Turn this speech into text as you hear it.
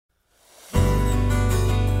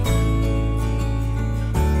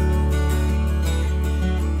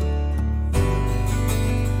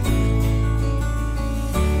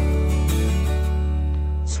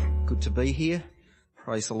to be here.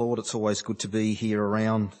 Praise the Lord. It's always good to be here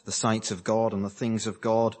around the saints of God and the things of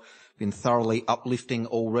God. Been thoroughly uplifting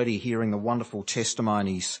already, hearing the wonderful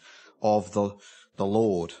testimonies of the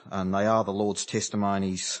Lord. And they are the Lord's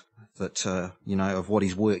testimonies that, of what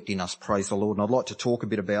He's worked in us. Praise the Lord. And I'd like to talk a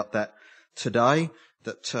bit about that today,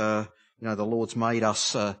 that, the Lord's made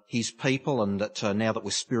us His people, and that now that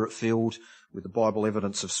we're Spirit-filled with the Bible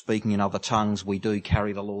evidence of speaking in other tongues, we do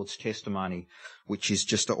carry the Lord's testimony, which is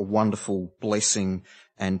just a wonderful blessing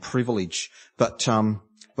and privilege. But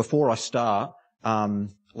before I start,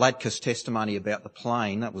 Ladka's testimony about the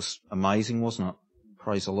plane, that was amazing, wasn't it?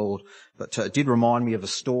 Praise the Lord. But it did remind me of a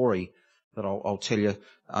story that I'll tell you.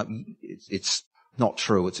 It's not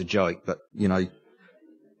true, it's a joke, but,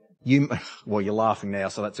 you're laughing now,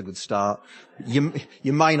 so that's a good start. You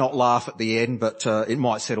may not laugh at the end, but it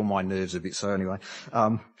might settle my nerves a bit. So anyway,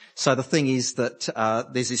 so the thing is that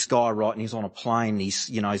there's this guy, right, and he's on a plane.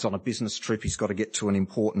 He's on a business trip. He's got to get to an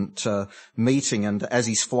important meeting, and as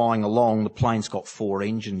he's flying along, the plane's got 4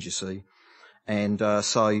 engines, you see, and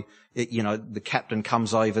the captain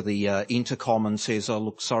comes over the intercom and says, "Oh,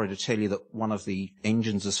 look, sorry to tell you that one of the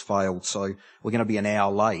engines has failed, so we're going to be an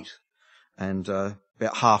hour late." And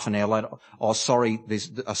about half an hour later, "Oh, sorry, there's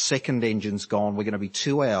a second engine's gone. We're going to be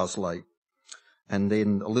 2 hours late." And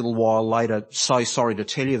then a little while later, "So sorry to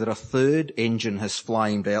tell you that a third engine has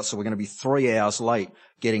flamed out, so we're going to be 3 hours late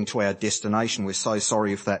getting to our destination. We're so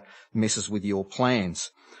sorry if that messes with your plans."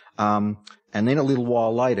 And then a little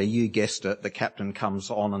while later, you guessed it, the captain comes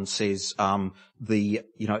on and says, the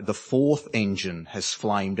 4th engine has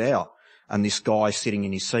flamed out. And this guy sitting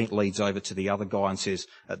in his seat leads over to the other guy and says,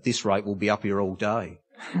 "At this rate, we'll be up here all day."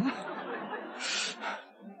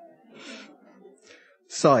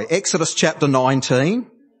 So, Exodus chapter 19.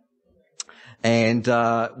 And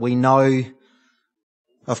we know,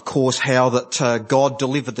 of course, how that God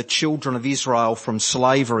delivered the children of Israel from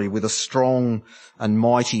slavery with a strong and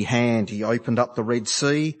mighty hand. He opened up the Red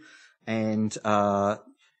Sea and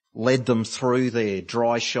led them through there,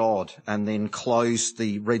 dry shod, and then closed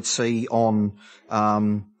the Red Sea on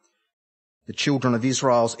the children of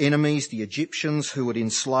Israel's enemies, the Egyptians who had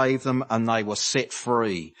enslaved them, and they were set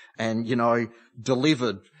free and,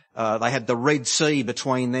 delivered. They had the Red Sea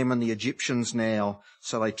between them and the Egyptians now,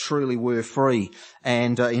 so they truly were free.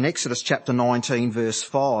 And in Exodus chapter 19, verse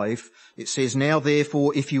 5, it says, "Now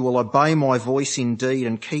therefore, if you will obey my voice indeed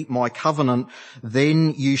and keep my covenant,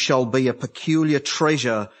 then you shall be a peculiar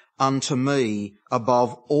treasure unto me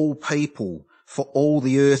above all people, for all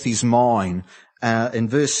the earth is mine." In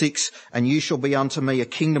verse 6, "And you shall be unto me a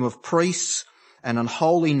kingdom of priests and an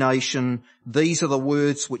holy nation. These are the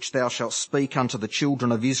words which thou shalt speak unto the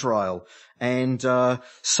children of Israel." And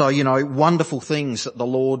wonderful things that the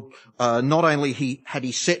Lord, not only had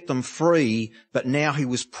he set them free, but now he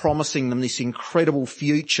was promising them this incredible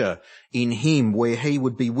future in him where he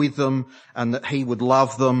would be with them and that he would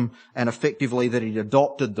love them, and effectively that he'd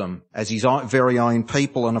adopted them as his very own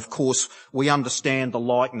people. And of course, we understand the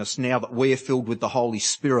likeness now that we're filled with the Holy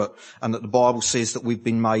Spirit, and that the Bible says that we've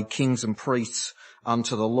been made kings and priests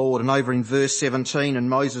unto the Lord. And over in verse 17, "And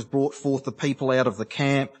Moses brought forth the people out of the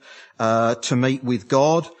camp to meet with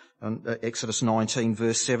God." And Exodus 19,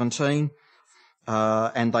 verse 17.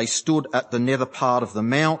 "And they stood at the nether part of the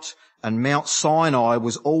mount, and Mount Sinai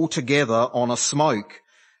was altogether on a smoke,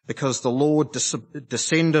 because the Lord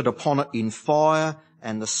descended upon it in fire,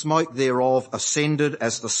 and the smoke thereof ascended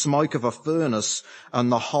as the smoke of a furnace,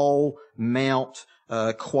 and the whole mount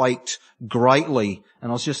quaked greatly."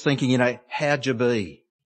 And I was just thinking, how'd you be?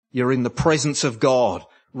 You're in the presence of God.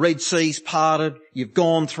 Red Sea's parted, you've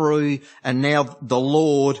gone through, and now the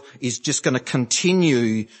Lord is just going to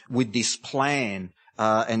continue with this plan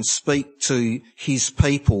and speak to his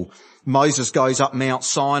people. Moses goes up Mount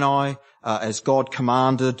Sinai as God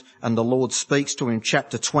commanded, and the Lord speaks to him,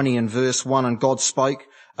 chapter 20 and verse 1, "And God spoke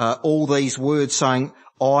all these words, saying,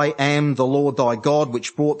 I am the Lord thy God,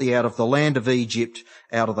 which brought thee out of the land of Egypt,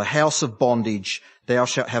 out of the house of bondage. Thou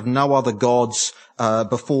shalt have no other gods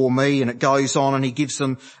before me." And it goes on, and he gives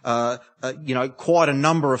them, quite a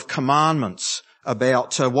number of commandments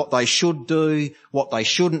about what they should do, what they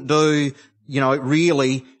shouldn't do.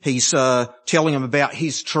 Really, he's telling them about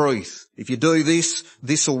his truth. If you do this,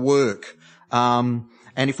 this will work. And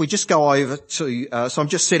if we just go over to, so I'm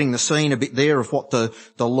just setting the scene a bit there of what the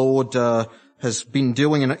Lord has been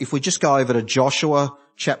doing. And if we just go over to Joshua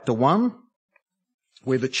chapter 1,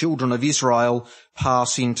 where the children of Israel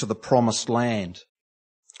pass into the promised land.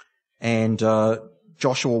 And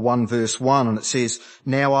Joshua 1 verse 1, and it says,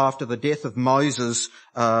 "Now after the death of Moses,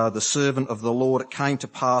 the servant of the Lord, it came to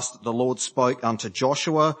pass that the Lord spoke unto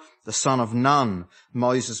Joshua the son of Nun,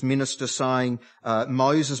 Moses' minister, saying,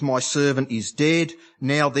 Moses, my servant, is dead.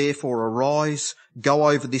 Now therefore arise, go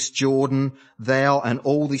over this Jordan, thou and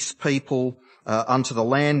all this people, unto the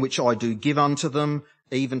land which I do give unto them,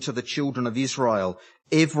 even to the children of Israel.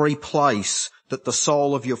 Every place that the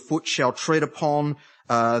sole of your foot shall tread upon,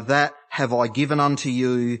 that have I given unto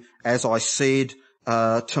you, as I said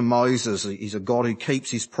to Moses. He's a God who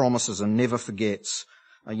keeps his promises and never forgets.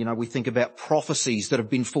 We think about prophecies that have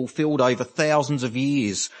been fulfilled over thousands of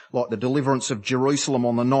years, like the deliverance of Jerusalem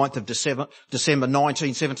on the 9th of December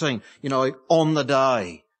 1917. On the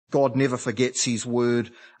day, God never forgets his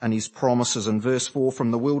word and his promises. And verse 4,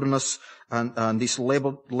 from the wilderness and this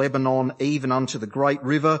Lebanon, even unto the great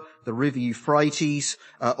river, the river Euphrates,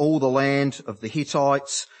 all the land of the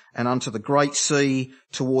Hittites, and unto the great sea,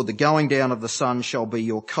 toward the going down of the sun shall be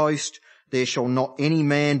your coast. There shall not any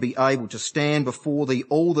man be able to stand before thee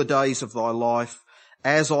all the days of thy life.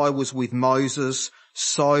 As I was with Moses,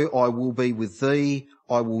 so I will be with thee.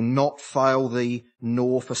 I will not fail thee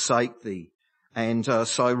nor forsake thee. And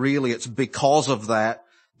so really it's because of that,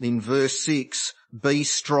 in verse 6, be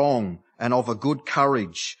strong and of a good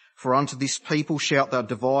courage, for unto this people shalt thou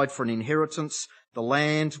divide for an inheritance the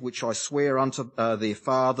land which I swear unto their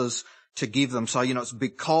fathers to give them. So, it's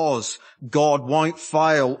because God won't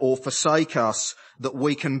fail or forsake us that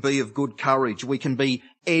we can be of good courage. We can be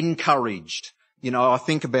encouraged. I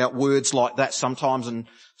think about words like that sometimes and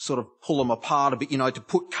sort of pull them apart a bit, to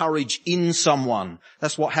put courage in someone.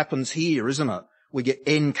 That's what happens here, isn't it? We get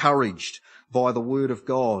encouraged by the word of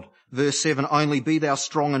God. Verse 7, only be thou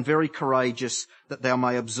strong and very courageous, that thou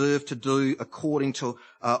may observe to do according to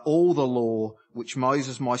all the law which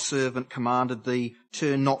Moses my servant commanded thee.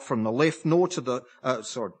 Turn not from the left nor to the,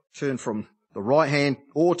 turn from the right hand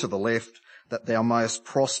or to the left, that thou mayest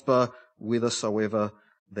prosper whithersoever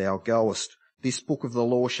thou goest. This book of the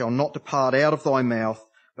law shall not depart out of thy mouth,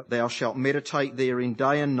 but thou shalt meditate therein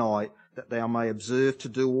day and night, that thou may observe to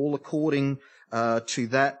do all according to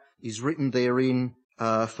that is written therein.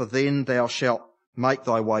 For then thou shalt make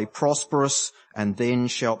thy way prosperous, and then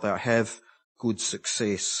shalt thou have good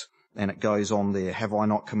success. And it goes on there, have I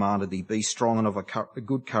not commanded thee, be strong and of a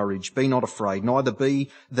good courage, be not afraid, neither be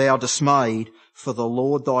thou dismayed, for the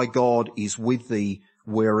Lord thy God is with thee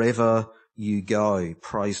wherever you go.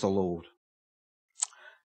 Praise the Lord.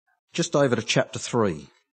 Just over to chapter 3.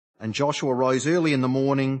 And Joshua rose early in the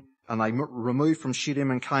morning, and they removed from Shittim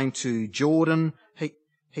and came to Jordan,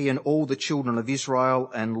 he and all the children of Israel,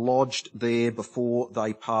 and lodged there before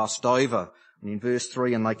they passed over. And in verse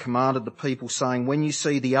 3, and they commanded the people, saying, when you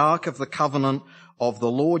see the ark of the covenant of the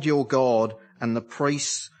Lord your God, and the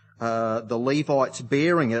priests, the Levites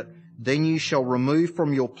bearing it, then you shall remove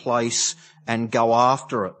from your place and go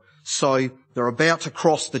after it. So they're about to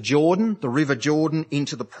cross the Jordan, the river Jordan,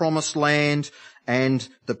 into the promised land, and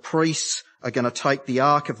the priests are going to take the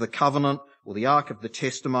ark of the covenant, or the ark of the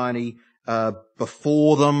testimony,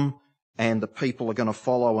 before them, and the people are going to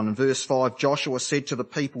follow. And in verse 5, Joshua said to the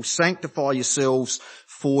people, sanctify yourselves,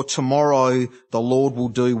 for tomorrow the Lord will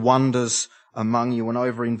do wonders among you. And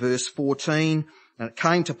over in verse 14, and it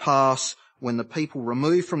came to pass when the people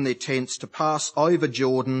removed from their tents to pass over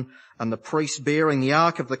Jordan, and the priests bearing the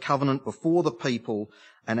ark of the covenant before the people,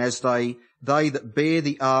 and as they that bear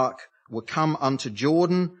the ark were come unto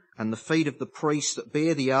Jordan, and the feet of the priests that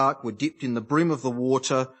bear the ark were dipped in the brim of the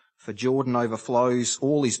water, for Jordan overflows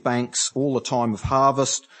all his banks all the time of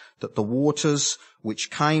harvest, that the waters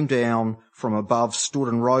which came down from above stood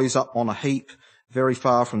and rose up on a heap very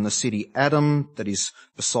far from the city Adam, that is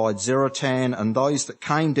beside Zeratan, and those that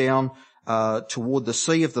came down toward the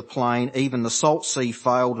sea of the plain, even the salt sea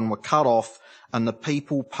failed and were cut off, and the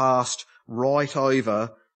people passed right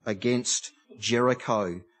over against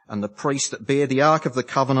Jericho. And the priests that bear the ark of the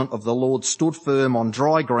covenant of the Lord stood firm on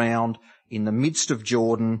dry ground in the midst of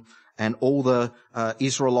Jordan, and all the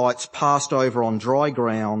Israelites passed over on dry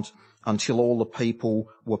ground until all the people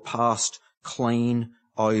were passed clean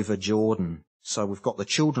over Jordan. So we've got the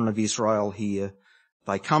children of Israel here.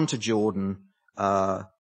 They come to Jordan.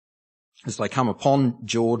 As they come upon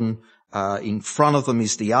Jordan, in front of them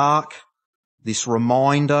is the ark, this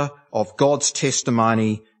reminder of God's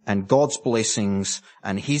testimony and God's blessings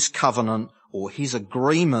and his covenant, or his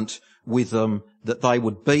agreement with them, that they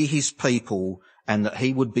would be his people and that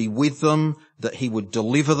he would be with them, that he would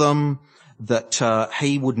deliver them, that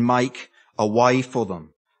he would make a way for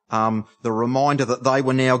them. The reminder that they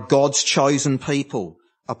were now God's chosen people,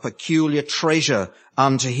 a peculiar treasure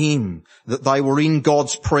unto him, that they were in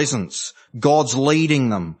God's presence, God's leading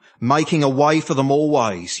them, making a way for them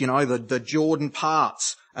always. The Jordan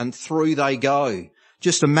parts and through they go.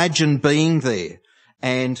 Just imagine being there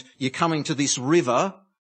and you're coming to this river,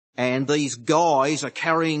 and these guys are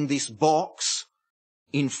carrying this box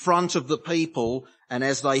in front of the people, and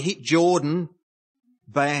as they hit Jordan,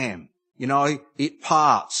 bam, it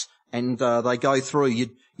parts, and they go through.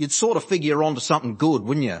 You'd sort of figure you're onto something good,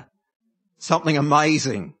 wouldn't you? Something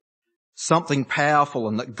amazing, something powerful,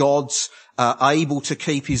 and that God's able to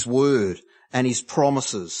keep his word and his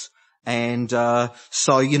promises. And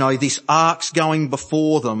so this ark's going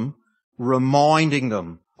before them, reminding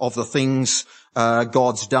them of the things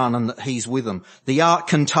God's done and that he's with them. The ark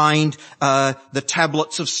contained the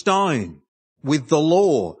tablets of stone with the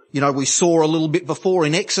law. We saw a little bit before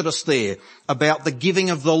in Exodus there about the giving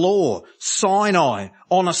of the law. Sinai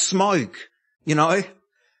on a smoke,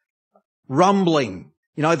 rumbling.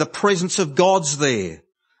 The presence of God's there.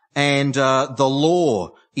 And the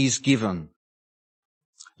law is given.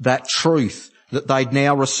 That truth that they'd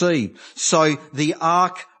now received. So the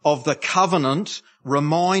Ark of the Covenant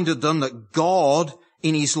reminded them that God,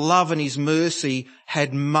 in his love and his mercy,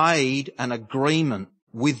 had made an agreement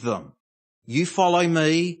with them. You follow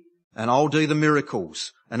me and I'll do the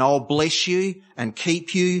miracles, and I'll bless you and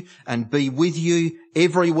keep you and be with you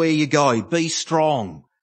everywhere you go. Be strong.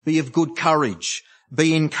 Be of good courage.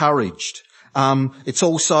 Be encouraged. It's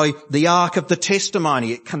also the Ark of the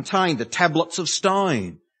Testimony. It contained the tablets of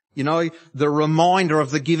stone. The reminder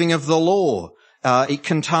of the giving of the law. It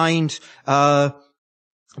contained the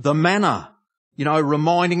manna,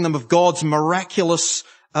 reminding them of God's miraculous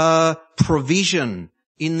provision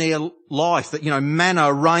in their life. That,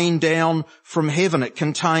 manna rained down from heaven. It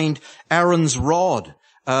contained Aaron's rod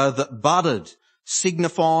that budded,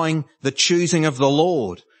 signifying the choosing of the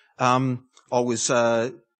Lord. I was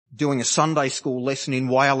doing a Sunday school lesson in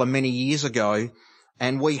Wales many years ago,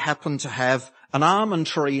 and we happened to have an almond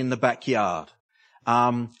tree in the backyard.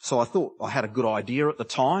 So I thought I had a good idea at the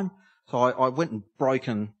time. So I went and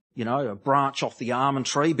broken, a branch off the almond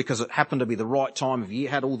tree because it happened to be the right time of year,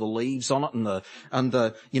 had all the leaves on it and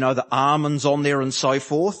the almonds on there and so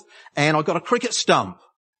forth. And I got a cricket stump.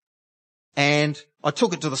 And I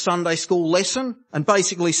took it to the Sunday school lesson and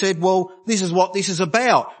basically said, well, this is what this is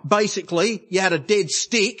about. Basically, you had a dead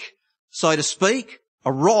stick, so to speak,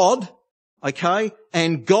 a rod, okay,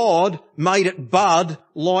 and God made it bud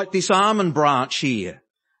like this almond branch here.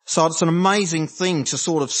 So it's an amazing thing to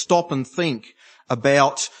sort of stop and think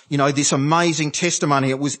about, this amazing testimony.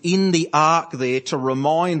 It was in the ark there to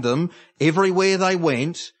remind them everywhere they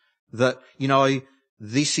went that,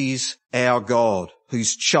 this is our God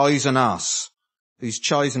who's chosen us, who's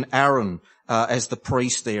chosen Aaron as the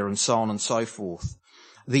priest there, and so on and so forth.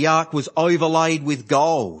 The ark was overlaid with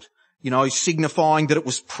gold, signifying that it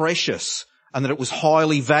was precious and that it was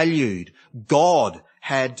highly valued. God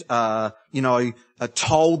had,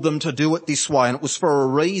 told them to do it this way, and it was for a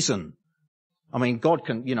reason. I mean, God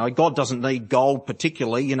doesn't need gold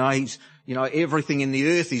particularly. Everything in the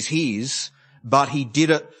earth is his, but he did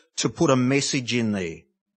it to put a message in there.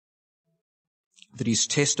 That his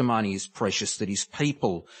testimony is precious, that his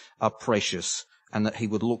people are precious, and that he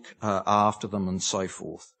would look after them and so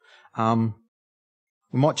forth.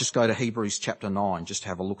 We might just go to Hebrews chapter 9, just to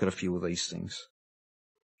have a look at a few of these things.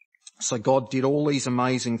 So God did all these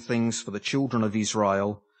amazing things for the children of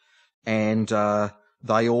Israel, and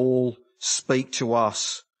they all speak to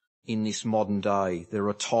us in this modern day. They're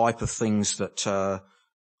a type of things that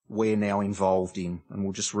we're now involved in. And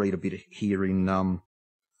we'll just read a bit here in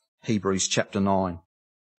Hebrews chapter 9,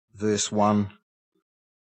 verse 1.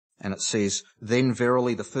 And it says, "Then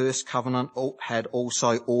verily the first covenant had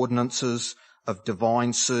also ordinances of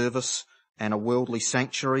divine service and a worldly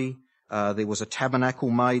sanctuary. There was a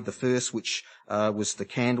tabernacle made, the first, which was the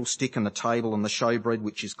candlestick and the table and the showbread,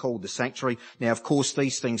 which is called the sanctuary." Now, of course,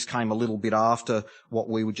 these things came a little bit after what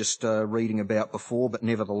we were just reading about before, but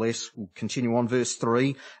nevertheless, we'll continue on. Verse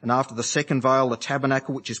 3, "And after the second veil, the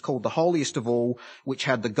tabernacle, which is called the holiest of all, which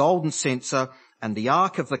had the golden censer and the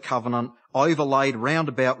ark of the covenant, overlaid round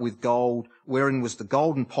about with gold, wherein was the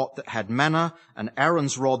golden pot that had manna, and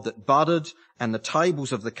Aaron's rod that budded, and the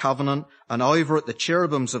tables of the covenant, and over it the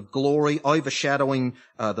cherubims of glory, overshadowing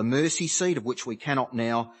the mercy seat, of which we cannot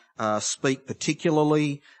now speak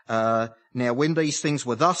particularly. Now when these things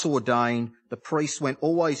were thus ordained, the priest went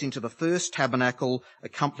always into the first tabernacle,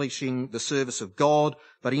 accomplishing the service of God,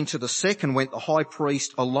 but into the second went the high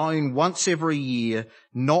priest alone once every year,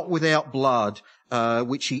 not without blood,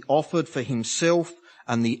 which he offered for himself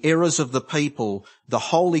and the errors of the people, the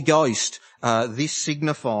Holy Ghost, this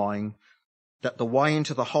signifying that the way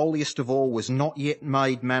into the holiest of all was not yet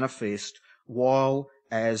made manifest, while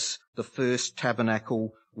as the first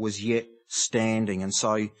tabernacle was yet standing. And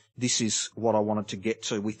so this is what I wanted to get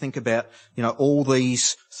to. We think about, all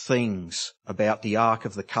these things about the Ark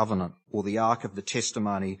of the Covenant or the Ark of the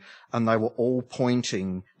Testimony, and they were all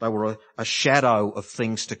pointing, they were a shadow of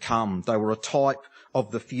things to come. They were a type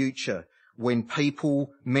of the future when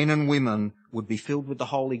people, men and women, would be filled with the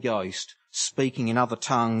Holy Ghost, speaking in other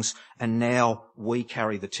tongues, and now we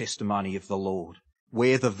carry the testimony of the Lord.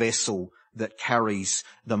 We're the vessel that carries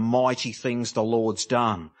the mighty things the Lord's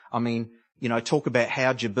done. I mean, talk about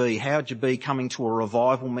how'd you be coming to a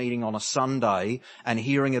revival meeting on a Sunday and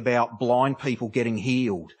hearing about blind people getting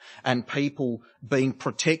healed and people being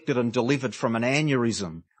protected and delivered from an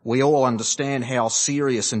aneurysm. We all understand how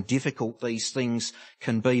serious and difficult these things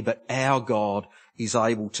can be, but our God is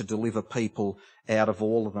able to deliver people out of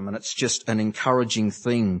all of them. And it's just an encouraging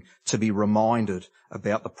thing to be reminded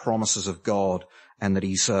about the promises of God and that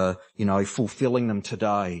He's, fulfilling them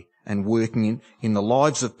today and working in the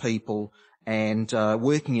lives of people and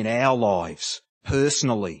working in our lives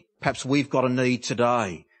personally. Perhaps we've got a need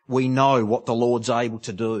today. We know what the Lord's able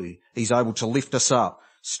to do. He's able to lift us up,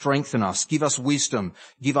 strengthen us, give us wisdom,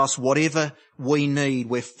 give us whatever we need.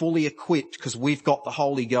 We're fully equipped because we've got the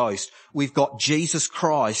Holy Ghost. We've got Jesus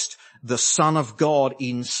Christ, the Son of God,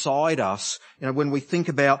 inside us. When we think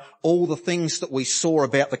about all the things that we saw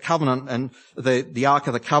about the covenant and the Ark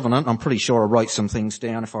of the Covenant, I'm pretty sure I wrote some things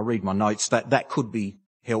down. If I read my notes, that could be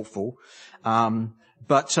helpful.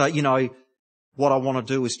 But what I want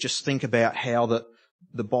to do is just think about how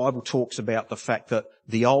the Bible talks about the fact that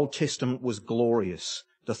the Old Testament was glorious.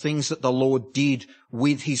 The things that the Lord did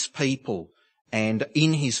with His people and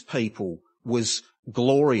in His people was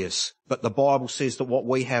glorious. But the Bible says that what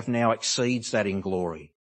we have now exceeds that in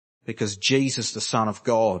glory, because Jesus, the Son of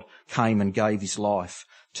God, came and gave His life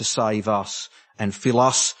to save us and fill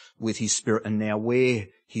us with His Spirit. And now we're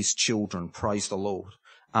His children. Praise the Lord.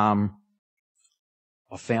 I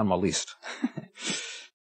found my list,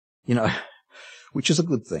 which is a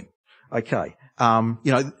good thing. Okay.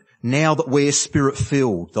 Now that we're Spirit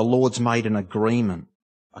filled, the Lord's made an agreement,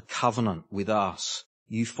 a covenant with us.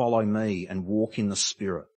 You follow me and walk in the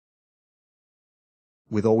Spirit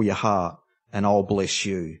with all your heart, and I'll bless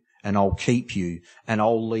you and I'll keep you and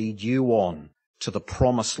I'll lead you on to the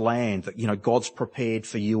promised land that, God's prepared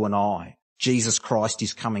for you and I. Jesus Christ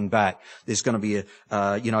is coming back. There's going to be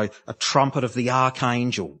a trumpet of the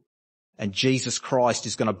archangel, and Jesus Christ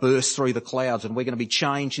is going to burst through the clouds, and we're going to be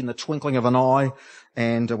changed in the twinkling of an eye,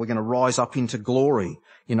 and we're going to rise up into glory.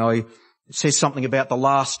 It says something about the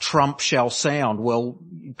last trump shall sound. Well,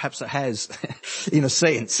 perhaps it has in a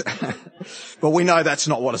sense, but we know that's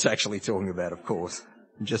not what it's actually talking about, of course.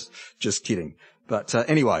 Just kidding. But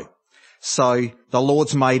anyway. So the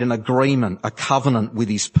Lord's made an agreement, a covenant with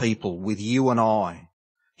His people, with you and I.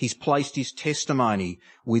 He's placed His testimony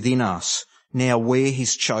within us. Now we're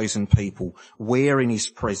His chosen people. We're in His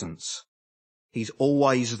presence. He's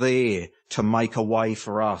always there to make a way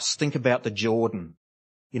for us. Think about the Jordan.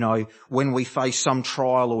 When we face some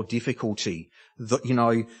trial or difficulty,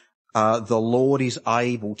 the Lord is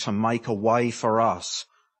able to make a way for us.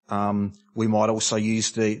 We might also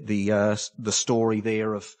use the story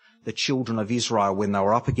there of the children of Israel when they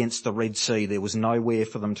were up against the Red Sea. There was nowhere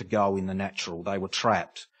for them to go in the natural. They were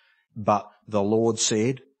trapped. But the Lord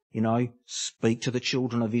said, speak to the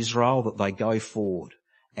children of Israel that they go forward.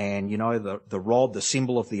 And, the rod, the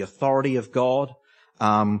symbol of the authority of God,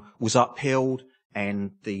 was upheld,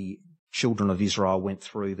 and the children of Israel went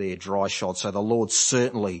through there dry shod. So the Lord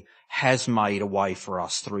certainly has made a way for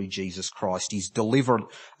us through Jesus Christ. He's delivered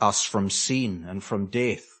us from sin and from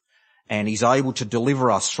death. And He's able to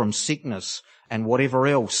deliver us from sickness and whatever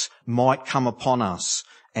else might come upon us.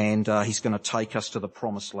 And He's going to take us to the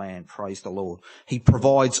promised land. Praise the Lord. He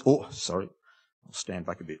provides I'll stand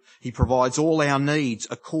back a bit. He provides all our needs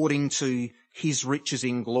according to His riches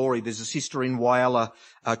in glory. There's a sister in Whyalla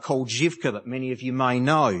called Zivka that many of you may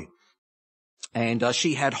know. And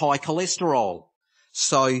she had high cholesterol.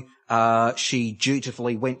 So she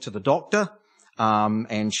dutifully went to the doctor.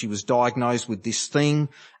 And she was diagnosed with this thing.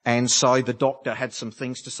 And so the doctor had some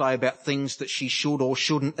things to say about things that she should or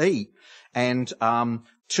shouldn't eat. And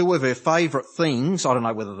two of her favourite things, I don't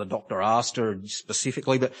know whether the doctor asked her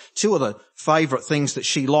specifically, but two of the favourite things that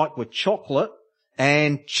she liked were chocolate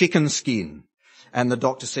and chicken skin. And the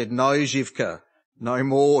doctor said, no, Zivka, no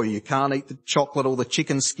more. You can't eat the chocolate or the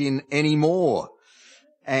chicken skin anymore.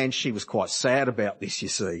 And she was quite sad about this, you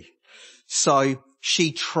see. So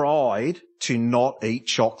she tried to not eat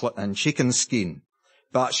chocolate and chicken skin,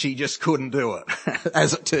 but she just couldn't do it,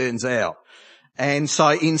 as it turns out. And so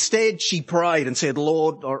instead she prayed and said,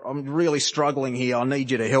 Lord, I'm really struggling here. I need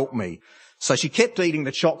you to help me. So she kept eating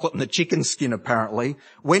the chocolate and the chicken skin apparently,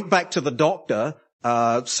 went back to the doctor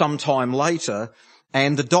some time later,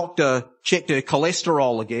 and the doctor checked her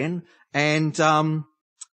cholesterol again and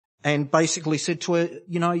basically said to her,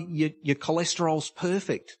 you know, your cholesterol's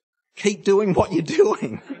perfect. Keep doing what you're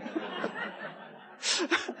doing.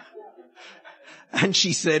 And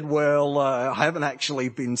she said, well, I haven't actually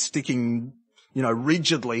been sticking, you know,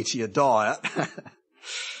 rigidly to your diet.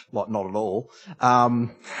 Like, not at all.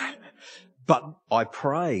 But I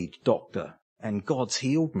prayed, doctor, and God's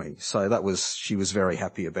healed me. So she was very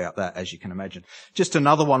happy about that, as you can imagine. Just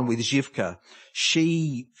another one with Zhivka.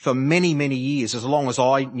 She, for many, many years, as long as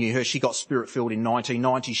I knew her, she got spirit-filled in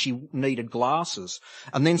 1990. She needed glasses.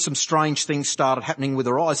 And then some strange things started happening with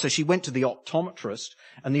her eyes. So she went to the optometrist,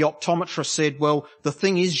 and the optometrist said, well, the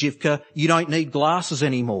thing is, Zhivka, you don't need glasses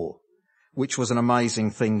anymore. Which was an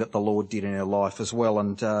amazing thing that the Lord did in her life as well.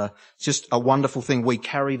 And just a wonderful thing. We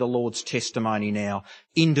carry the Lord's testimony now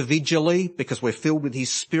individually because we're filled with His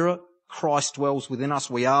Spirit. Christ dwells within us.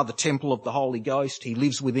 We are the temple of the Holy Ghost. He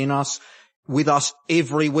lives within us. With us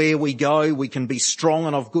everywhere we go. We can be strong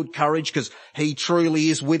and of good courage because He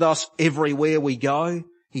truly is with us everywhere we go.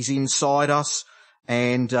 He's inside us.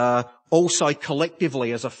 And also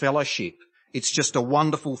collectively as a fellowship. It's just a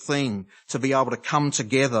wonderful thing to be able to come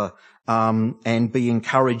together and be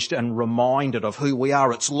encouraged and reminded of who we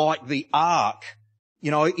are. It's like the ark,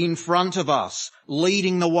 you know, in front of us,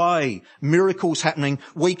 leading the way, miracles happening.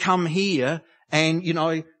 We come here and, you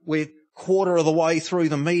know, we're quarter of the way through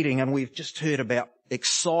the meeting and we've just heard about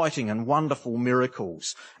exciting and wonderful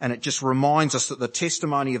miracles. And it just reminds us that the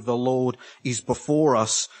testimony of the Lord is before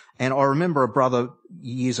us. And I remember a brother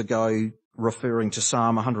years ago referring to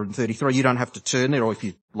Psalm 133. You don't have to turn there, or if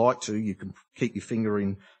you'd like to, you can keep your finger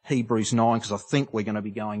in Hebrews 9, because I think we're going to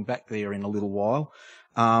be going back there in a little while.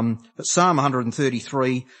 But Psalm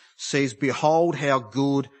 133 says, behold how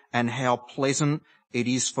good and how pleasant it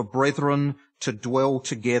is for brethren to dwell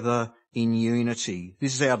together in unity.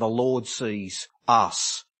 This is how the Lord sees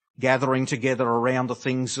us, gathering together around the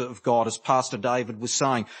things of God. As Pastor David was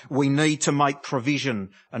saying, we need to make provision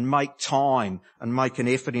and make time and make an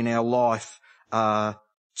effort in our life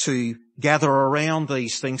to gather around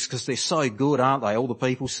these things because they're so good, aren't they? All the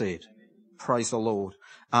people said. Praise the Lord.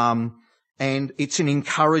 And it's an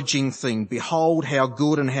encouraging thing. Behold how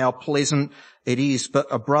good and how pleasant it is. But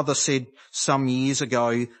a brother said some years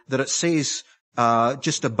ago that it says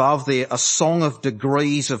just above there, a song of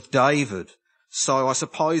degrees of David. So I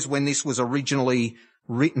suppose when this was originally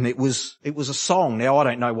written, it was a song. Now I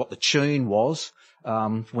don't know what the tune was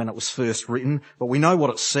when it was first written, but we know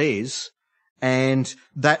what it says. And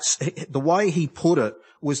that's the way he put it,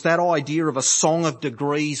 was that idea of a song of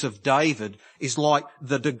degrees of David is like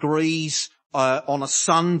the degrees on a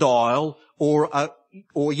sundial, or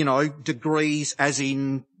you know, degrees as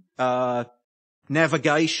in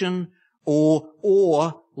navigation,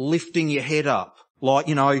 or lifting your head up. Like,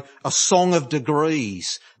 you know, a song of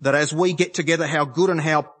degrees, that as we get together, how good and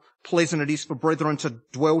how pleasant it is for brethren to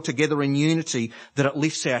dwell together in unity, that it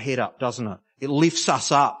lifts our head up, doesn't it? It lifts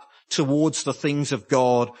us up towards the things of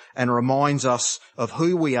God and reminds us of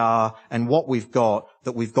who we are and what we've got,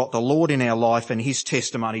 that we've got the Lord in our life and His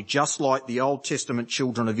testimony, just like the Old Testament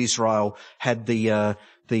children of Israel had the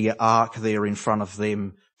ark there in front of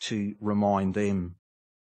them to remind them.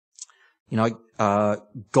 You know,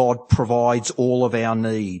 God provides all of our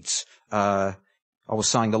needs. I was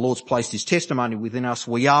saying the Lord's placed His testimony within us.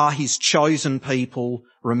 We are His chosen people.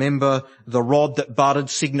 Remember the rod that budded,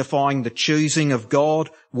 signifying the choosing of God?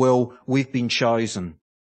 Well, we've been chosen,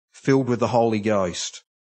 filled with the Holy Ghost,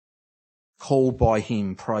 called by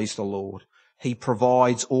Him. Praise the Lord. He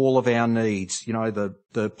provides all of our needs. You know,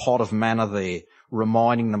 the pot of manna there,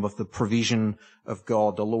 reminding them of the provision of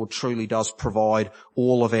God. The Lord truly does provide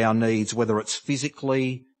all of our needs, whether it's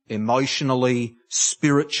physically, emotionally,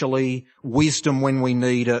 spiritually, wisdom when we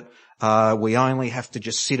need it. We only have to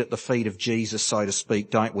just sit at the feet of Jesus, so to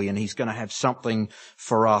speak, don't we? And He's going to have something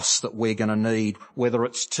for us that we're going to need, whether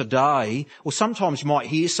it's today, or sometimes you might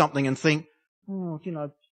hear something and think, oh, you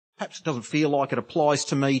know, perhaps it doesn't feel like it applies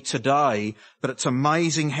to me today, but it's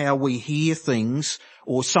amazing how we hear things,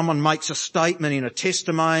 or someone makes a statement in a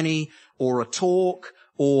testimony or a talk,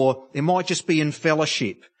 or it might just be in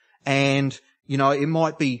fellowship. And, you know, it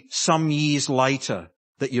might be some years later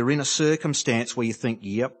that you're in a circumstance where you think,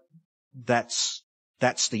 yep, that's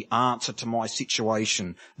the answer to my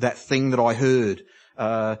situation. That thing that I heard,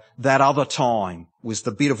 that other time was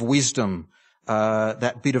the bit of wisdom,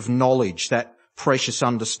 that bit of knowledge, that precious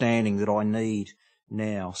understanding that I need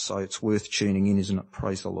now. So it's worth tuning in, isn't it?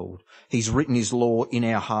 Praise the Lord. He's written His law in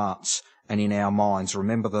our hearts and in our minds.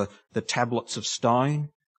 Remember the tablets of stone?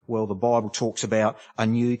 Well, the Bible talks about a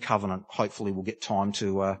new covenant. Hopefully we'll get time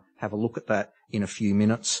to have a look at that in a few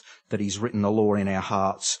minutes, that he's written the law in our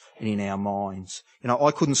hearts and in our minds.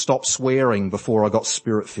 I couldn't stop swearing before I got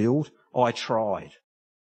Spirit-filled. I tried.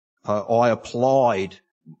 I applied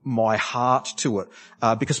my heart to it,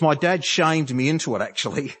 because my dad shamed me into it,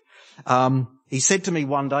 actually. He said to me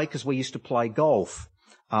one day, because we used to play golf,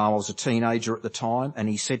 I was a teenager at the time, and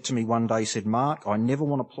he said to me one day, he said, "Mark, I never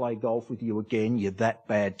want to play golf with you again. You're that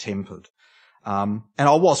bad-tempered." And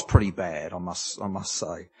I was pretty bad, I must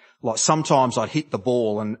say. Like, sometimes I'd hit the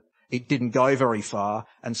ball and it didn't go very far,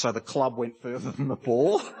 and so the club went further than the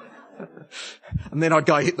ball. And then I'd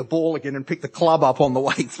go hit the ball again and pick the club up on the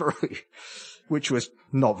way through, which was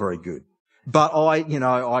not very good. But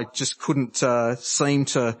I just couldn't seem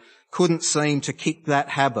to kick that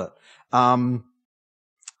habit.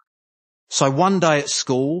 So one day at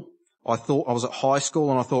school, I was at high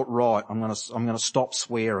school, and I thought, right, I'm going to stop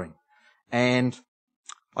swearing. And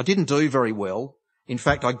I didn't do very well. In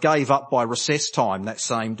fact, I gave up by recess time that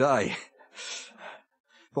same day.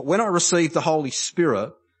 But when I received the Holy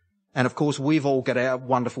Spirit, and of course we've all got our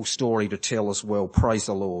wonderful story to tell as well, praise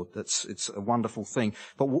the Lord. It's a wonderful thing.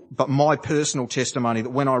 But my personal testimony,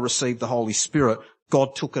 that when I received the Holy Spirit,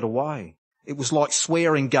 God took it away. It was like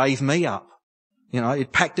swearing gave me up.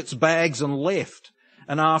 It packed its bags and left.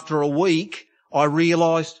 And after a week, I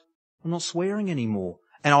realised I'm not swearing anymore.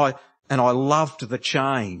 And I loved the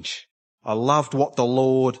change. I loved what the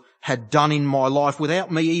Lord had done in my life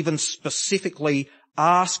without me even specifically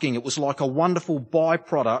asking. It was like a wonderful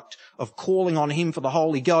byproduct of calling on him for the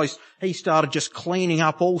Holy Ghost. He started just cleaning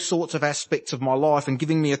up all sorts of aspects of my life and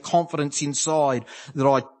giving me a confidence inside that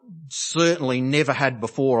I certainly never had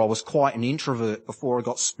before. I was quite an introvert before I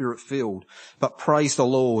got Spirit-filled. But praise the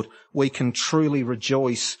Lord, we can truly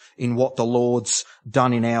rejoice in what the Lord's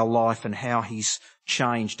done in our life and how he's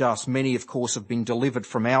changed us. Many, of course, have been delivered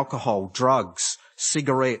from alcohol, drugs,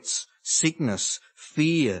 cigarettes, sickness,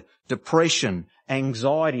 fear, depression,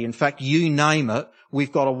 anxiety. In fact, you name it,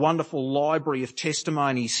 we've got a wonderful library of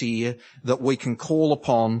testimonies here that we can call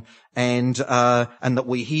upon and that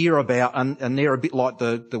we hear about, and they're a bit like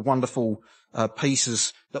the wonderful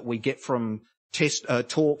pieces that we get from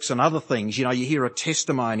talks and other things. You hear a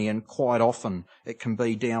testimony, and quite often it can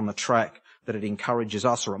be down the track that it encourages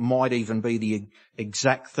us, or it might even be the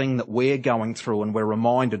exact thing that we're going through, and we're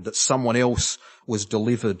reminded that someone else was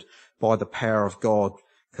delivered by the power of God,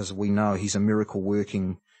 because we know he's a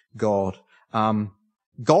miracle-working God.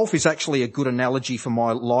 Golf is actually a good analogy for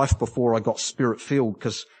my life before I got Spirit-filled,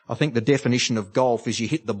 because I think the definition of golf is you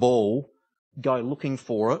hit the ball, go looking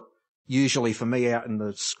for it, usually for me out in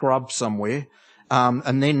the scrub somewhere,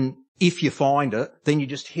 and then if you find it, then you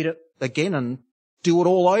just hit it again and do it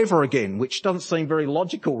all over again, which doesn't seem very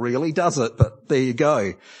logical really, does it? But there you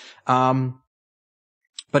go.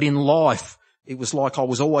 But in life, it was like I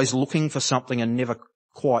was always looking for something and never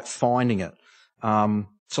quite finding it.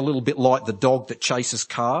 It's a little bit like the dog that chases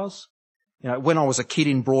cars. When I was a kid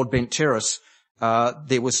in Broadbent Terrace,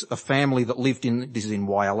 there was a family that lived this is in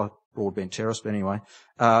Whyalla, Broadbent Terrace, but anyway,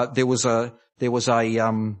 there was a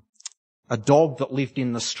dog that lived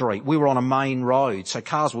in the street. We were on a main road, so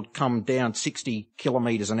cars would come down 60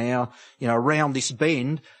 kilometres an hour, around this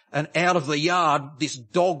bend, and out of the yard, this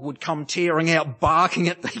dog would come tearing out, barking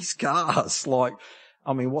at these cars.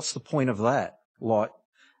 What's the point of that?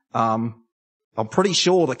 I'm pretty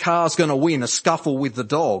sure the car's going to win a scuffle with the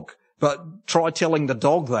dog, but try telling the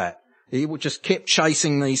dog that. He would just kept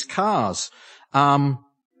chasing these cars. And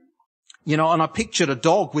I pictured a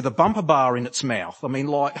dog with a bumper bar in its mouth.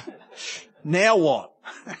 Now what?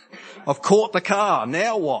 I've caught the car.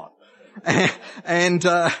 Now what? And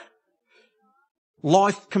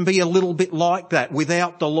life can be a little bit like that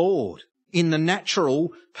without the Lord. In the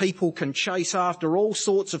natural, people can chase after all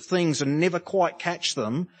sorts of things and never quite catch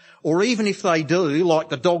them. Or even if they do, like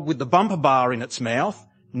the dog with the bumper bar in its mouth,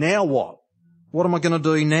 now what? What am I going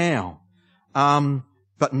to do now?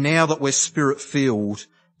 But now that we're Spirit-filled,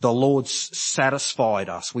 the Lord's satisfied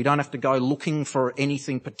us. We don't have to go looking for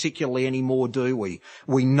anything particularly anymore, do we?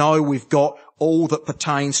 We know we've got all that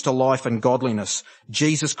pertains to life and godliness.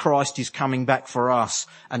 Jesus Christ is coming back for us,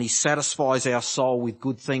 and he satisfies our soul with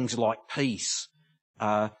good things like peace,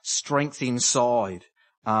 strength inside,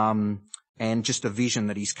 and just a vision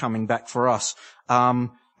that he's coming back for us. I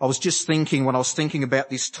was just thinking, when I was thinking about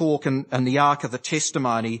this talk and the Ark of the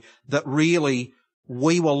Testimony, that really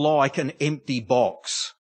we were like an empty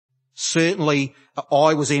box. Certainly,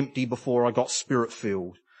 I was empty before I got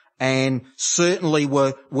Spirit-filled. And certainly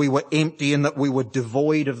we were empty in that we were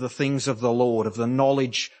devoid of the things of the Lord, of the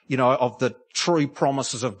knowledge, of the true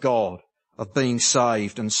promises of God, of being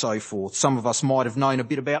saved and so forth. Some of us might have known a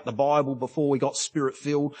bit about the Bible before we got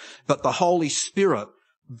Spirit-filled, but the Holy Spirit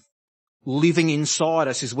living inside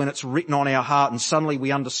us is when it's written on our heart and suddenly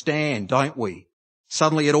we understand, don't we?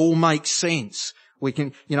 Suddenly it all makes sense. We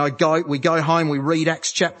can, we go home, we read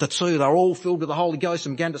Acts chapter 2, they're all filled with the Holy Ghost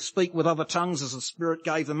and began to speak with other tongues as the Spirit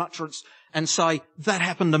gave them utterance, and say, that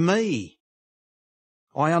happened to me.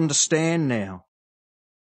 I understand now.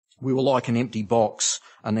 We were like an empty box,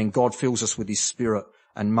 and then God fills us with His Spirit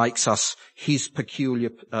and makes us His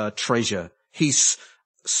peculiar treasure, His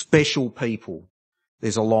special people.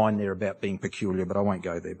 There's a line there about being peculiar, but I won't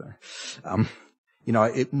go there. But,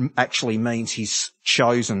 it actually means His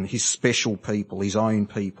chosen, His special people, His own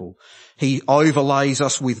people. He overlays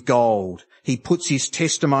us with gold. He puts His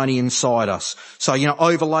testimony inside us. So,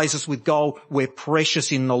 overlays us with gold. We're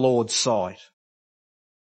precious in the Lord's sight.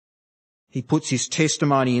 He puts His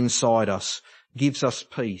testimony inside us, gives us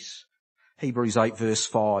peace. Hebrews 8 verse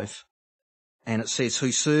 5. And it says,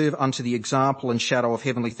 who serve unto the example and shadow of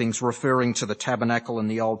heavenly things, referring to the tabernacle and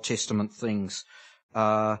the Old Testament things.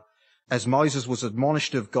 As Moses was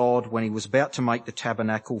admonished of God when he was about to make the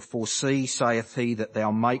tabernacle, for see, saith he, that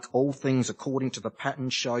thou make all things according to the pattern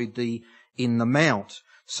showed thee in the mount.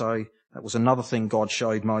 So that was another thing God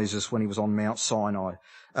showed Moses when he was on Mount Sinai.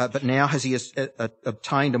 But now has he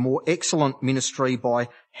obtained a more excellent ministry, by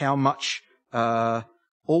how much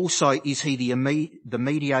also is he the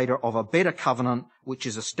mediator of a better covenant, which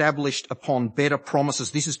is established upon better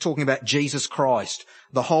promises. This is talking about Jesus Christ,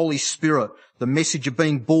 the Holy Spirit, the message of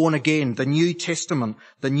being born again, the New Testament,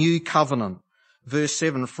 the New Covenant. Verse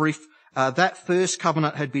 7, for if that first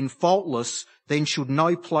covenant had been faultless, then should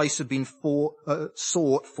no place have been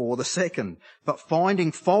sought for the second. But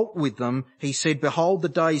finding fault with them, he said, behold, the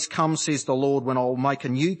days come, says the Lord, when I will make a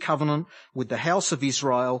new covenant with the house of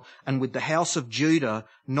Israel and with the house of Judah,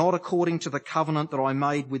 not according to the covenant that I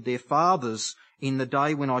made with their fathers in the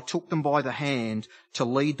day when I took them by the hand to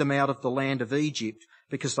lead them out of the land of Egypt,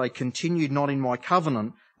 because they continued not in my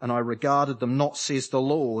covenant, and I regarded them not, says the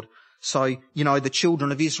Lord. So, the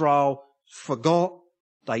children of Israel forgot,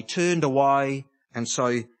 they turned away, and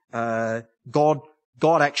so God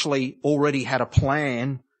actually already had a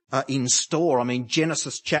plan in store. I mean,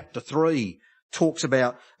 Genesis chapter 3 talks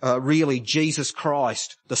about really Jesus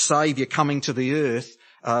Christ, the Saviour, coming to the earth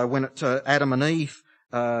when Adam and Eve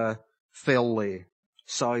fell there.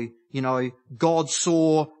 So, God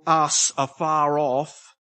saw us afar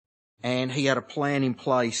off, and He had a plan in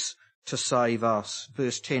place to save us.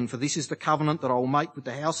 Verse 10, for this is the covenant that I will make with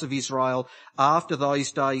the house of Israel after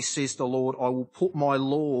those days, says the Lord. I will put my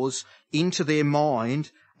laws into their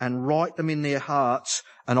mind and write them in their hearts,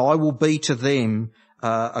 and I will be to them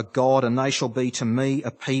a God, and they shall be to me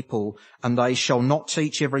a people, and they shall not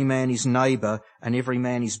teach every man his neighbour and every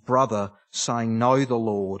man his brother, saying, know the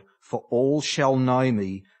Lord, for all shall know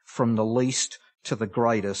me, from the least to the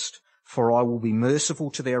greatest, for I will be merciful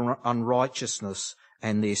to their unrighteousness,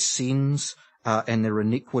 and their sins and their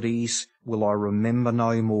iniquities will I remember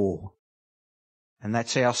no more. And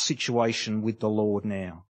that's our situation with the Lord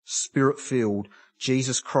now. Spirit-filled,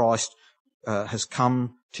 Jesus Christ has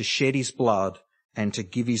come to shed His blood and to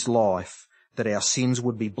give His life, that our sins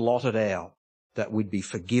would be blotted out, that we'd be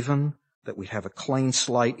forgiven, that we'd have a clean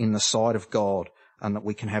slate in the sight of God, and that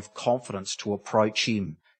we can have confidence to approach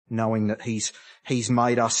Him, knowing that He's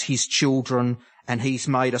made us His children, and He's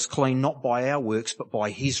made us clean not by our works, but by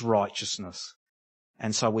His righteousness.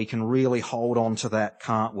 And so we can really hold on to that,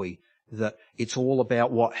 can't we? That it's all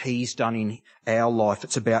about what He's done in our life.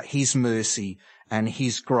 It's about His mercy and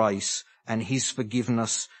His grace and His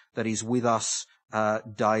forgiveness that is with us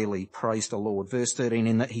daily. Praise the Lord. Verse 13,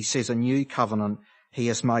 in that He says, a new covenant He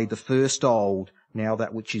has made, the first old, now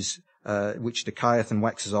that which decayeth and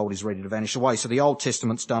waxes old is ready to vanish away. So the Old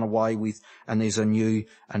Testament's done away with, and there's a new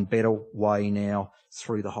and better way now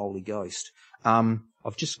through the Holy Ghost.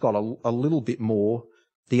 I've just got a little bit more.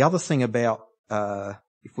 The other thing about,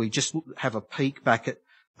 if we just have a peek back at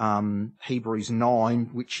Hebrews 9,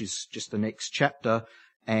 which is just the next chapter,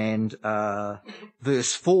 and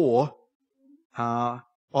verse 5,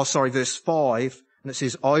 and it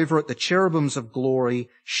says, over at the cherubims of glory,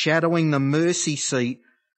 shadowing the mercy seat,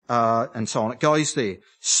 and so on. It goes there.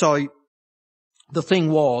 So the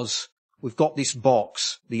thing was, we've got this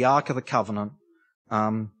box, the Ark of the Covenant,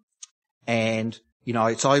 and,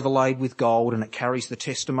 it's overlaid with gold, and it carries the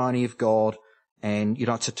testimony of God, and,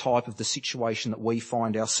 it's a type of the situation that we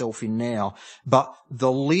find ourselves in now. But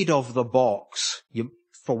the lid of the box,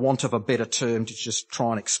 for want of a better term, to just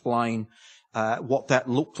try and explain what that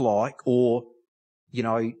looked like, or,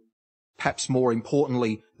 perhaps more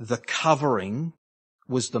importantly, the covering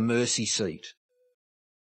was the mercy seat.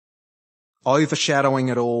 Overshadowing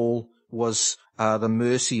it all was the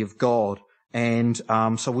mercy of God. And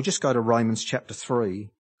so we'll just go to Romans chapter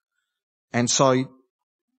 3. And so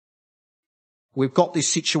we've got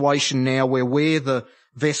this situation now where we're the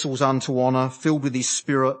vessels unto honour, filled with his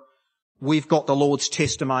Spirit. We've got the Lord's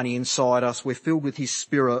testimony inside us. We're filled with his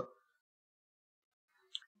Spirit.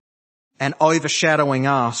 And overshadowing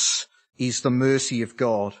us is the mercy of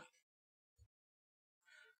God.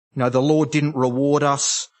 The Lord didn't reward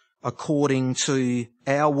us according to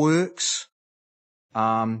our works.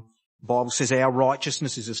 Bible says our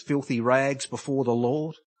righteousness is as filthy rags before the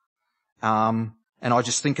Lord. And I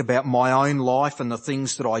just think about my own life and the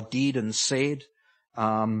things that I did and said.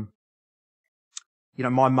 My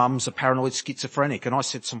mum's a paranoid schizophrenic, and I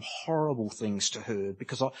said some horrible things to her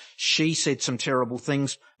because she said some terrible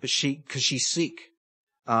things, but because she's sick,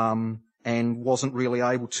 and wasn't really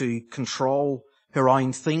able to control her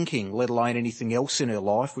own thinking, let alone anything else in her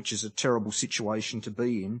life, which is a terrible situation to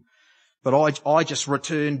be in. But I just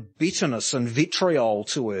returned bitterness and vitriol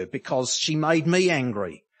to her because she made me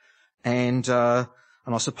angry. And I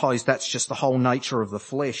suppose that's just the whole nature of the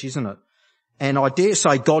flesh, isn't it? And I dare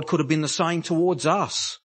say God could have been the same towards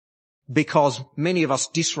us, because many of us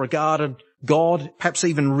disregarded God, perhaps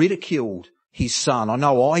even ridiculed his Son. I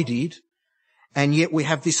know I did. And yet we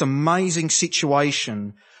have this amazing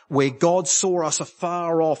situation where God saw us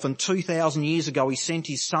afar off, and 2,000 years ago he sent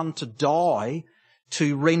his Son to die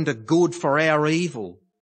to render good for our evil,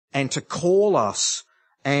 and to call us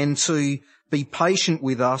and to be patient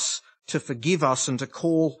with us, to forgive us and to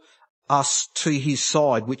call us to his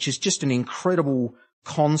side, which is just an incredible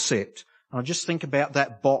concept. And I just think about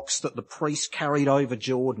that box that the priest carried over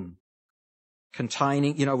Jordan,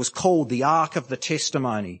 containing, it was called the Ark of the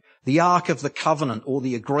Testimony, the Ark of the Covenant or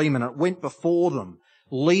the Agreement. It went before them,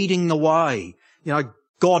 leading the way.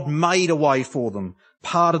 God made a way for them,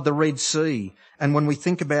 parted the Red Sea. And when we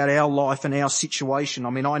think about our life and our situation,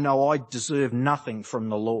 I know I deserve nothing from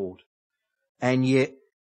the Lord. And yet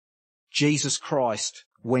Jesus Christ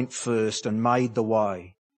went first and made the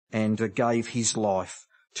way and gave his life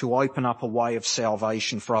to open up a way of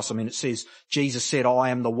salvation for us. It says, Jesus said, I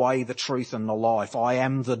am the way, the truth and the life. I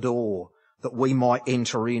am the door that we might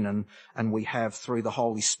enter in, and we have through the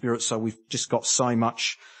Holy Spirit. So we've just got so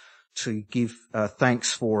much to give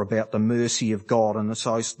thanks for about the mercy of God. And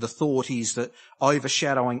so the thought is that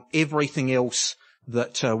overshadowing everything else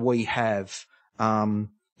that we have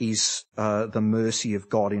is the mercy of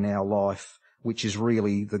God in our life, which is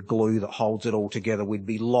really the glue that holds it all together. We'd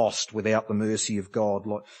be lost without the mercy of God.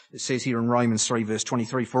 Like it says here in Romans 3 verse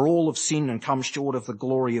 23, for all have sinned and come short of the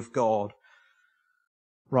glory of God.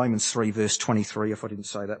 Romans 3 verse 23, if I didn't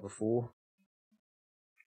say that before.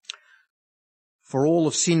 For all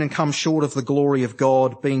have sinned and come short of the glory of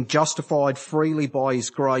God, being justified freely by his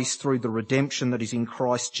grace through the redemption that is in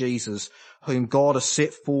Christ Jesus, whom God has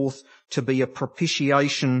set forth to be a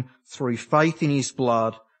propitiation through faith in his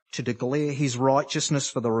blood, to declare his righteousness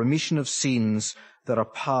for the remission of sins that are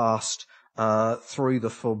past through the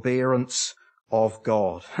forbearance of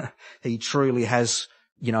God. He truly has,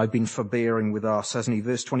 been forbearing with us, hasn't he?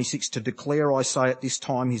 Verse 26, to declare, I say, at this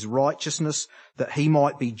time his righteousness, that he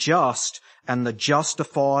might be just and the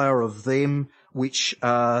justifier of them which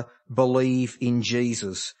believe in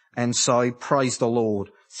Jesus. And so, praise the Lord,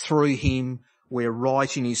 through him we're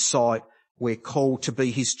right in his sight. We're called to be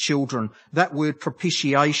his children. That word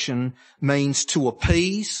propitiation means to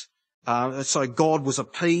appease. So God was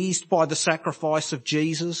appeased by the sacrifice of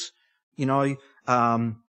Jesus. His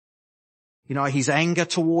anger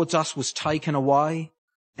towards us was taken away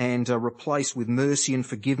and replaced with mercy and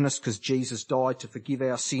forgiveness, because Jesus died to forgive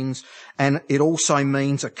our sins. And it also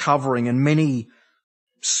means a covering, and many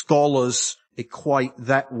scholars equate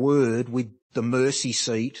that word with the mercy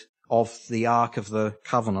seat of the Ark of the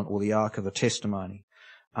Covenant or the Ark of the Testimony.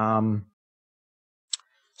 So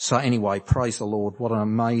anyway, praise the Lord. What an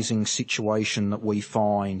amazing situation that we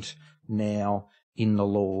find now in the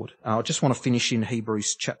Lord. I just want to finish in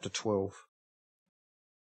Hebrews chapter 12.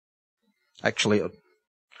 Actually,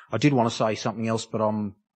 I did want to say something else, but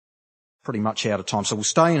I'm pretty much out of time. So we'll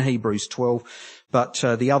stay in Hebrews 12. But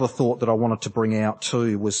the other thought that I wanted to bring out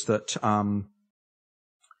too was that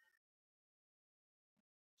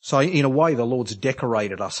so in a way the Lord's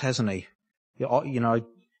decorated us, hasn't he?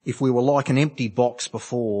 If we were like an empty box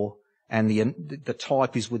before and the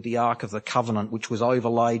type is with the Ark of the Covenant, which was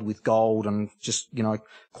overlaid with gold and just,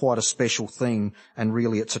 quite a special thing. And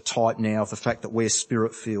really it's a type now of the fact that we're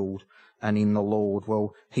Spirit-filled and in the Lord.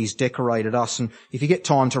 Well, He's decorated us. And if you get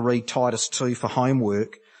time to read Titus 2 for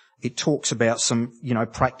homework, it talks about some,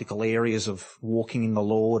 practical areas of walking in the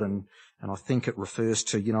Lord, and I think it refers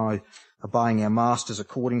to, obeying our masters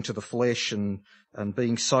according to the flesh and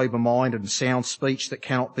being sober-minded and sound speech that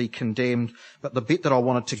cannot be condemned. But the bit that I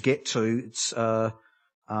wanted to get to, it's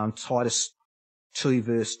Titus 2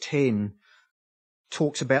 verse 10,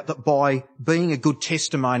 talks about that by being a good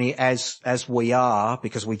testimony as we are,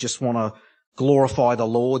 because we just want to glorify the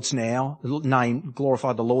Lord's name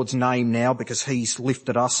now because He's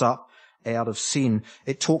lifted us up out of sin.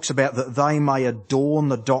 It talks about that they may adorn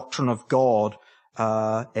the doctrine of God,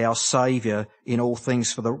 our Saviour, in all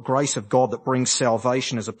things, for the grace of God that brings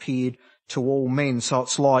salvation has appeared to all men. So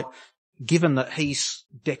it's like, given that He's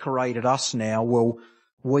decorated us now, well,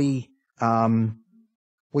 we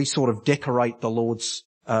sort of decorate the Lord's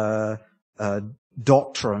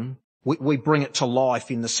doctrine. We bring it to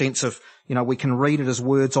life in the sense of, we can read it as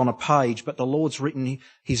words on a page, but the Lord's written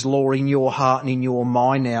His law in your heart and in your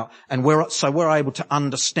mind now. And we're able to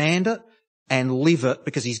understand it and live it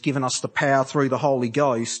because He's given us the power through the Holy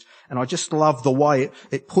Ghost. And I just love the way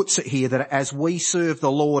it puts it here, that as we serve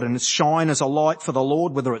the Lord and shine as a light for the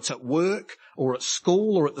Lord, whether it's at work or at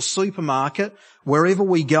school or at the supermarket, wherever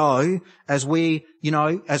we go, as we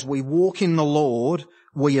walk in the Lord,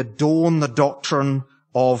 we adorn the doctrine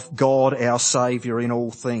of God, our Saviour, in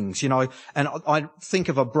all things, And I think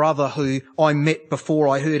of a brother who I met before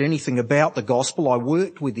I heard anything about the gospel. I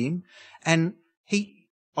worked with him, and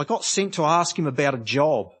I got sent to ask him about a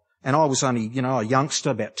job. And I was only, a youngster,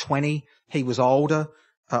 about 20. He was older.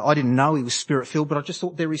 I didn't know he was Spirit-filled, but I just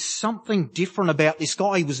thought there is something different about this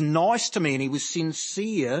guy. He was nice to me and he was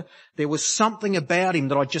sincere. There was something about him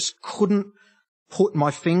that I just couldn't put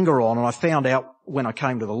my finger on. And I found out when I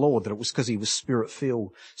came to the Lord that it was because he was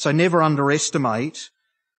Spirit-filled. So never underestimate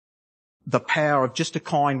the power of just a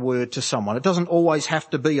kind word to someone. It doesn't always have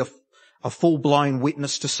to be a full-blown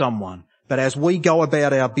witness to someone. But as we go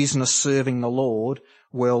about our business serving the Lord,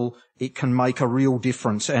 well, it can make a real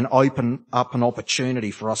difference and open up an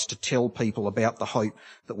opportunity for us to tell people about the hope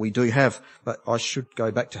that we do have. But I should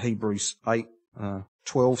go back to Hebrews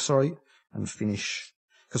 12, and finish.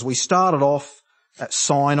 Because we started off at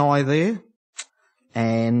Sinai there,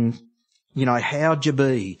 and, how'd you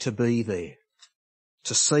be to be there?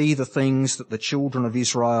 To see the things that the children of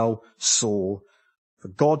Israel saw. For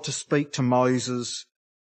God to speak to Moses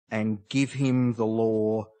and give him the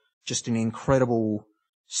law, just an incredible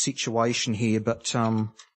situation here. But I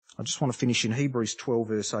just want to finish in Hebrews 12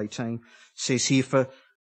 verse 18. It says here, for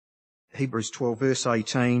Hebrews 12 verse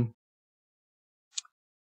 18,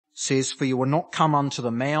 says, for you were not come unto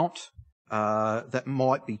the mount that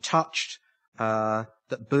might be touched,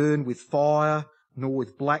 that burn with fire, nor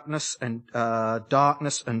with blackness and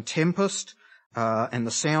darkness and tempest, and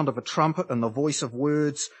the sound of a trumpet and the voice of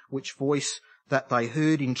words, which voice that they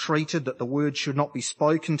heard entreated that the word should not be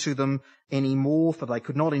spoken to them any more, for they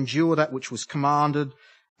could not endure that which was commanded.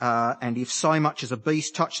 And if so much as a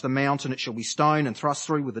beast touch the mountain, it shall be stoned and thrust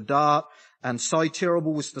through with a dart. And so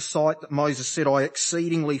terrible was the sight that Moses said, I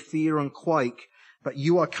exceedingly fear and quake. But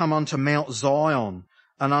you are come unto Mount Zion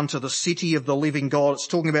and unto the city of the living God. It's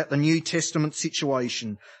talking about the New Testament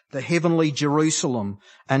situation, the heavenly Jerusalem,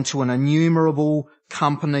 and to an innumerable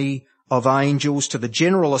company of angels, to the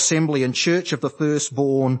general assembly and church of the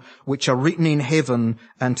firstborn, which are written in heaven,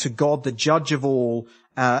 and to God the judge of all,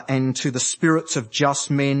 and to the spirits of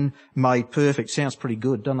just men made perfect. Sounds pretty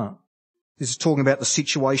good, doesn't it? This is talking about the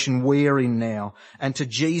situation we're in now. And to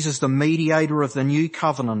Jesus, the mediator of the new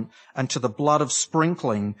covenant, and to the blood of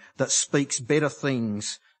sprinkling that speaks better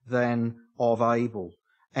things than of Abel.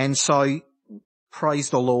 And so, praise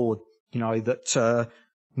the Lord, that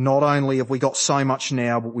not only have we got so much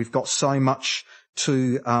now, but we've got so much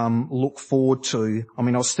to look forward to. I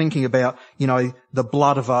mean, I was thinking about, the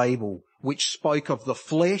blood of Abel, which spoke of the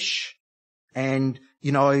flesh and,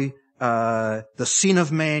 the sin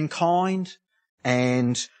of mankind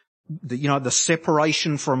and the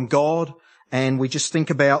separation from God. And we just think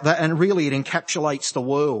about that, and really it encapsulates the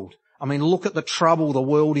world. I mean, look at the trouble the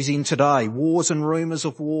world is in today. Wars and rumours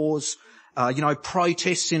of wars,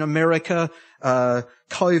 protests in America,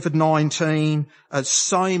 COVID-19,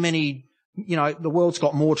 so many, the world's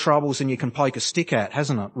got more troubles than you can poke a stick at,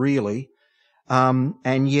 hasn't it, really?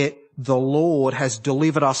 And yet the Lord has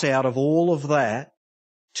delivered us out of all of that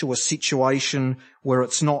to a situation where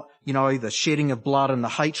it's not the shedding of blood and the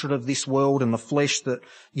hatred of this world and the flesh that,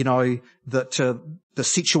 the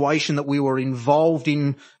situation that we were involved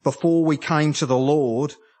in before we came to the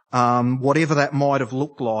Lord, whatever that might have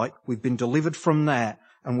looked like, we've been delivered from that,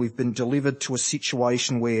 and we've been delivered to a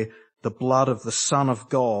situation where the blood of the Son of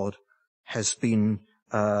God has been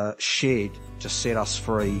shed to set us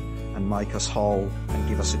free and make us whole and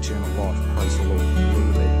give us eternal life. Praise the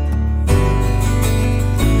Lord.